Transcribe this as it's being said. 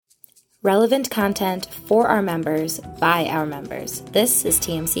Relevant content for our members by our members. This is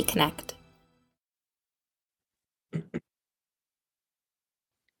TMC Connect.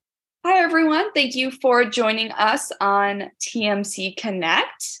 Hi, everyone. Thank you for joining us on TMC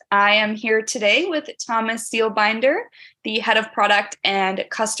Connect. I am here today with Thomas Steelbinder, the head of product and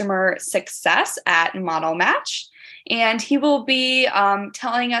customer success at Model Match. And he will be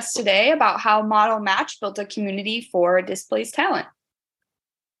telling us today about how Model Match built a community for displaced talent.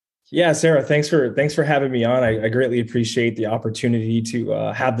 Yeah, Sarah, thanks for having me on. I greatly appreciate the opportunity to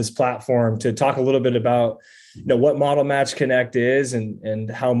have this platform to talk a little bit about what Model Match Connect is and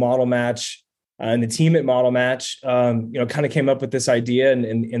how Model Match and the team at Model Match kind of came up with this idea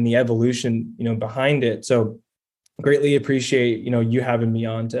and the evolution behind it. So greatly appreciate you having me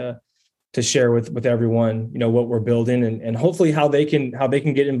on to share with everyone what we're building and hopefully how they can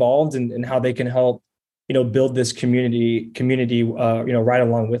get involved and how they can help build this community, right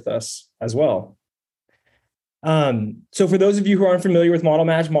along with us as well. So for those of you who aren't familiar with Model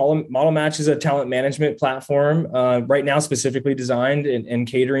Match, Model Match is a talent management platform right now specifically designed and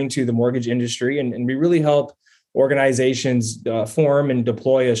catering to the mortgage industry. And we really help organizations form and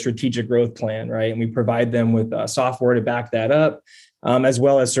deploy a strategic growth plan, right? And we provide them with software to back that up, as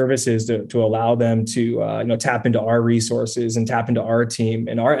well as services to allow them to tap into our resources and tap into our team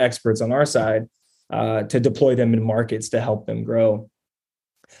and our experts on our side to deploy them in markets to help them grow.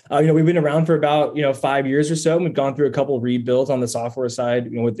 We've been around for about 5 years or so, and we've gone through a couple of rebuilds on the software side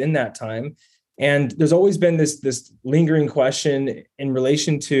within that time. And there's always been this lingering question in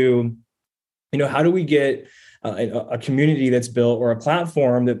relation to how do we get a community that's built or a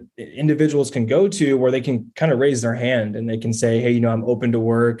platform that individuals can go to where they can kind of raise their hand and they can say, hey, I'm open to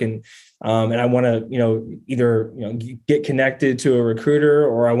work and I want to, either, get connected to a recruiter,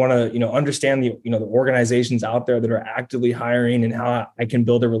 or I want to, understand the organizations out there that are actively hiring and how I can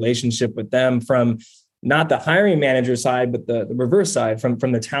build a relationship with them from not the hiring manager side, but the reverse side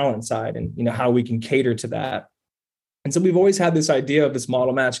from the talent side and, how we can cater to that. And so we've always had this idea of this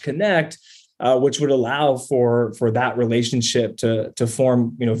Model Match Connect, which would allow for that relationship to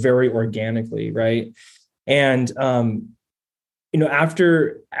form, very organically. Right. And,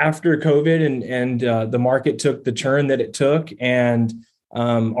 after COVID and the market took the turn that it took, and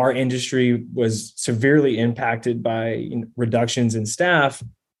our industry was severely impacted by reductions in staff,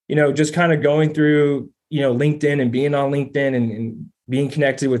 just kind of going through, LinkedIn and being on LinkedIn and being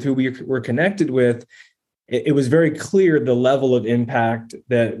connected with who we were connected with, it was very clear the level of impact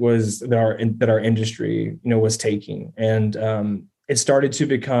that our industry, was taking. And it started to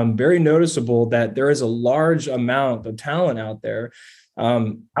become very noticeable that there is a large amount of talent out there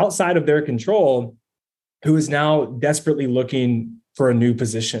outside of their control who is now desperately looking for a new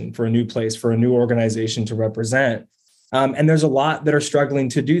position, for a new place, for a new organization to represent. And there's a lot that are struggling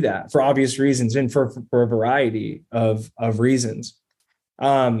to do that for obvious reasons and for a variety of reasons.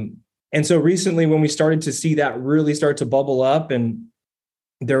 And so recently, when we started to see that really start to bubble up, and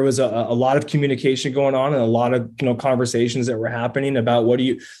there was a lot of communication going on and a lot of conversations that were happening about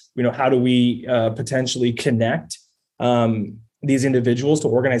how do we potentially connect these individuals to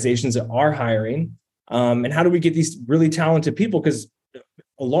organizations that are hiring, and how do we get these really talented people, because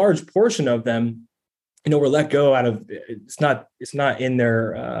a large portion of them were let go out of it's not in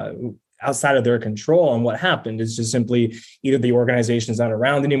their outside of their control. And what happened is just simply either the organization is not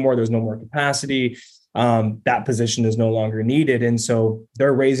around anymore, there's no more capacity, that position is no longer needed. And so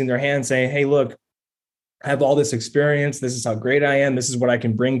they're raising their hand saying, hey, look, I have all this experience. This is how great I am. This is what I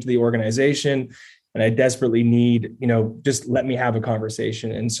can bring to the organization. And I desperately need, just let me have a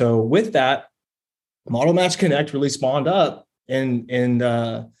conversation. And so with that, Model Match Connect really spawned up in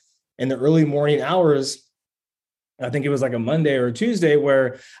the early morning hours. I think it was like a Monday or a Tuesday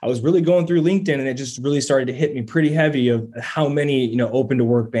where I was really going through LinkedIn, and it just really started to hit me pretty heavy of how many, open to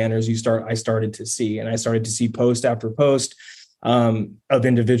work banners I started to see. And I started to see post after post of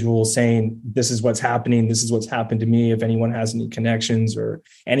individuals saying, this is what's happening. This is what's happened to me. If anyone has any connections or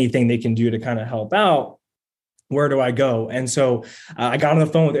anything they can do to kind of help out, where do I go? And so I got on the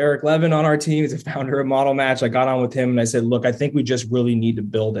phone with Eric Levin on our team. He's the founder of Model Match. I got on with him and I said, look, I think we just really need to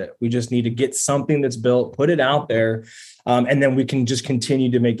build it. We just need to get something that's built, put it out there. And then we can just continue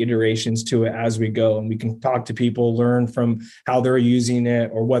to make iterations to it as we go. And we can talk to people, learn from how they're using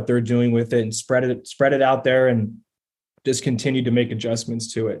it or what they're doing with it, and spread it out there and just continue to make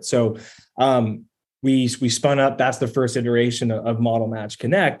adjustments to it. So we spun up, that's the first iteration of Model Match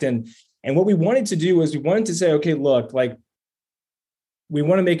Connect. And what we wanted to do was we wanted to say, okay, look, like we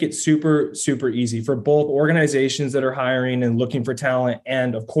want to make it super, super easy for both organizations that are hiring and looking for talent.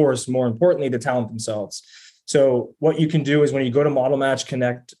 And of course, more importantly, the talent themselves. So what you can do is when you go to Model Match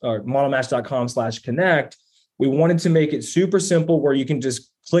Connect or modelmatch.com/connect, we wanted to make it super simple where you can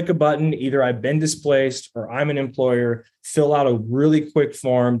just click a button, either I've been displaced or I'm an employer, fill out a really quick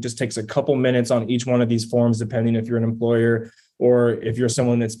form, just takes a couple minutes on each one of these forms, depending if you're an employer or if you're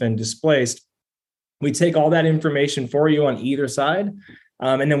someone that's been displaced. We take all that information for you on either side,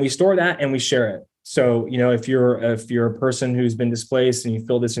 and then we store that and we share it. So, if you're a person who's been displaced and you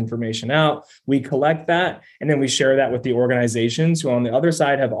fill this information out, we collect that and then we share that with the organizations who on the other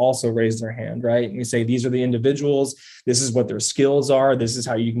side have also raised their hand, right? And we say, these are the individuals, this is what their skills are, this is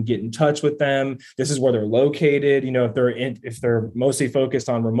how you can get in touch with them, this is where they're located. If they're mostly focused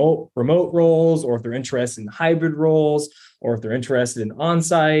on remote roles, or if they're interested in hybrid roles, or if they're interested in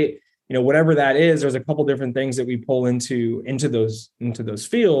on-site, whatever that is, there's a couple different things that we pull into those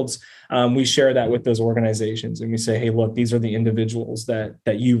fields. We share that with those organizations and we say, hey, look, these are the individuals that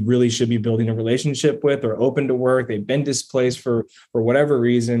you really should be building a relationship with, or open to work. They've been displaced for whatever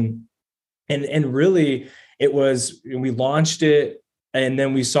reason. And really we launched it and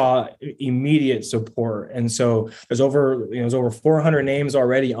then we saw immediate support. And so there's over 400 names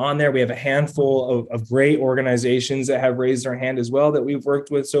already on there. We have a handful of great organizations that have raised their hand as well that we've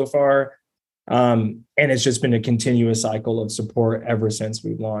worked with so far. And it's just been a continuous cycle of support ever since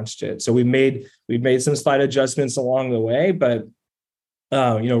we've launched it. So we've made some slight adjustments along the way, but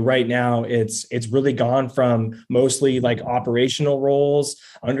right now it's really gone from mostly like operational roles,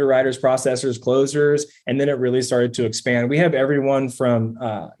 underwriters, processors, closers, and then it really started to expand. We have everyone from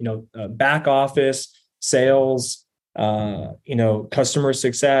back office, sales, customer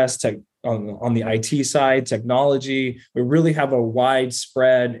success, on the IT side, technology. We really have a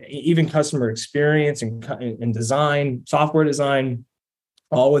widespread, even customer experience and design, software design,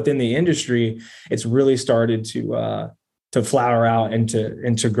 all within the industry. It's really started to flower out and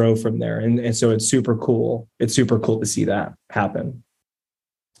to grow from there. And so it's super cool. It's super cool to see that happen.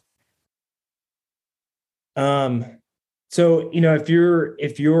 So, if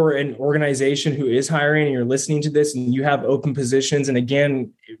you're an organization who is hiring and you're listening to this and you have open positions, and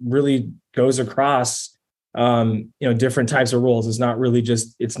again, it really goes across, different types of roles. It's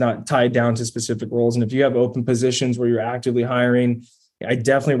not tied down to specific roles. And if you have open positions where you're actively hiring, I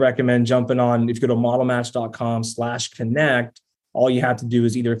definitely recommend jumping on. If you go to modelmatch.com/connect, all you have to do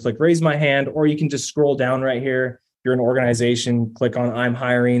is either click raise my hand, or you can just scroll down right here. If you're an organization, click on I'm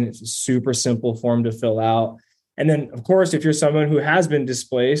hiring. It's a super simple form to fill out. And then, of course, if you're someone who has been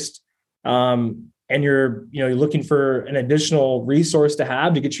displaced, and you're looking for an additional resource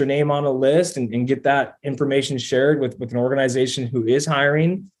to get your name on a list and get that information shared with an organization who is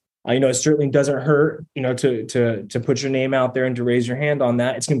hiring, it certainly doesn't hurt, to put your name out there and to raise your hand on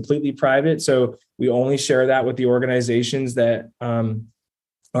that. It's completely private. So we only share that with the organizations that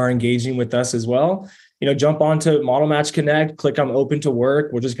are engaging with us as well. Jump onto Model Match Connect, click on Open to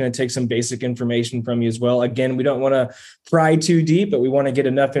Work. We're just going to take some basic information from you as well. Again, we don't want to pry too deep, but we want to get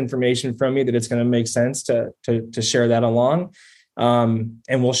enough information from you that it's going to make sense to share that along. And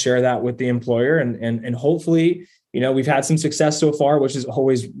we'll share that with the employer and hopefully, we've had some success so far, which is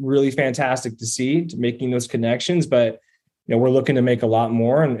always really fantastic to see, to making those connections. But, we're looking to make a lot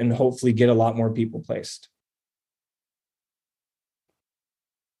more and hopefully get a lot more people placed.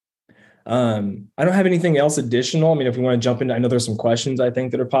 I don't have anything else additional. If we want to jump into, I know there's some questions I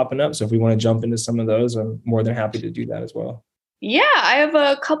think that are popping up. So if we want to jump into some of those, I'm more than happy to do that as well. Yeah, I have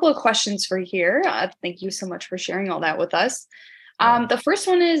a couple of questions for here. Thank you so much for sharing all that with us. The first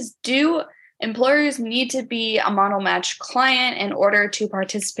one is, do employers need to be a Model Match client in order to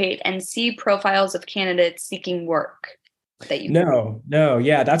participate and see profiles of candidates seeking work? No.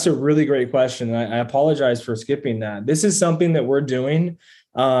 Yeah, that's a really great question. I apologize for skipping that. This is something that we're doing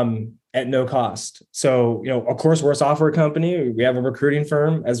at no cost. So, of course, we're a software company. We have a recruiting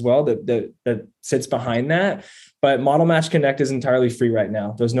firm as well that sits behind that. But Model Match Connect is entirely free right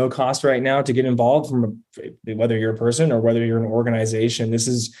now. There's no cost right now to get involved, from whether you're a person or whether you're an organization. This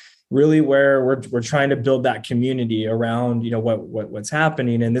is really where we're trying to build that community around, what's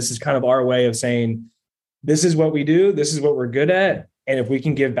happening. And this is kind of our way of saying, this is what we do. This is what we're good at. And if we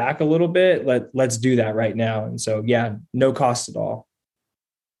can give back a little bit, let's do that right now. And so, yeah, no cost at all.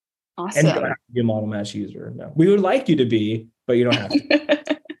 Awesome. And you don't have to be a Model Match user. No, we would like you to be, but you don't have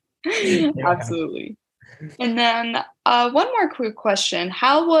to. Absolutely. And then one more quick question.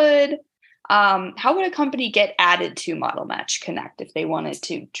 How would a company get added to Model Match Connect if they wanted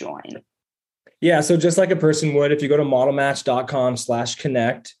to join? Yeah. So just like a person would, if you go to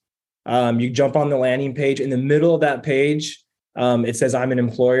modelmatch.com/connect, you jump on the landing page. In the middle of that page, it says I'm an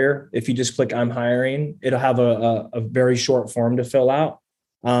employer. If you just click I'm hiring, it'll have a very short form to fill out.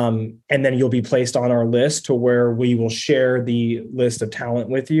 And then you'll be placed on our list to where we will share the list of talent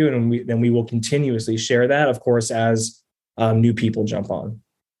with you. And then we will continuously share that, of course, as new people jump on.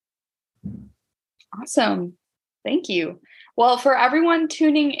 Awesome. Thank you. Well, for everyone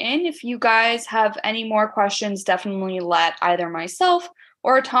tuning in, if you guys have any more questions, definitely let either myself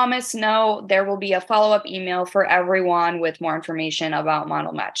or Thomas know. There will be a follow-up email for everyone with more information about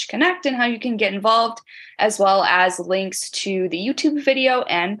Model Match Connect and how you can get involved, as well as links to the YouTube video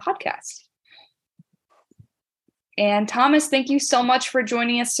and podcast. And Thomas, thank you so much for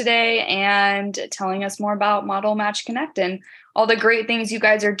joining us today and telling us more about Model Match Connect and all the great things you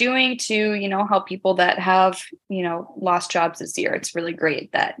guys are doing to, help people that have, lost jobs this year. It's really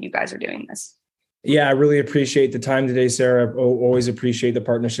great that you guys are doing this. Yeah, I really appreciate the time today, Sarah. I always appreciate the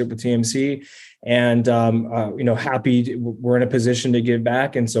partnership with TMC, and happy we're in a position to give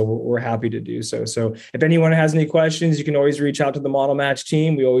back, and so we're happy to do so. So, if anyone has any questions, you can always reach out to the Model Match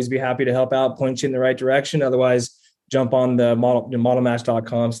team. We always be happy to help out, point you in the right direction. Otherwise, jump on the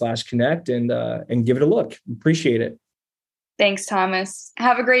modelmatch.com/connect and give it a look. Appreciate it. Thanks, Thomas.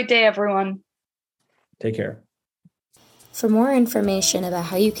 Have a great day, everyone. Take care. For more information about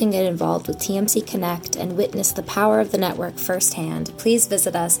how you can get involved with TMC Connect and witness the power of the network firsthand, please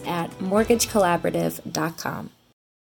visit us at mortgagecollaborative.com.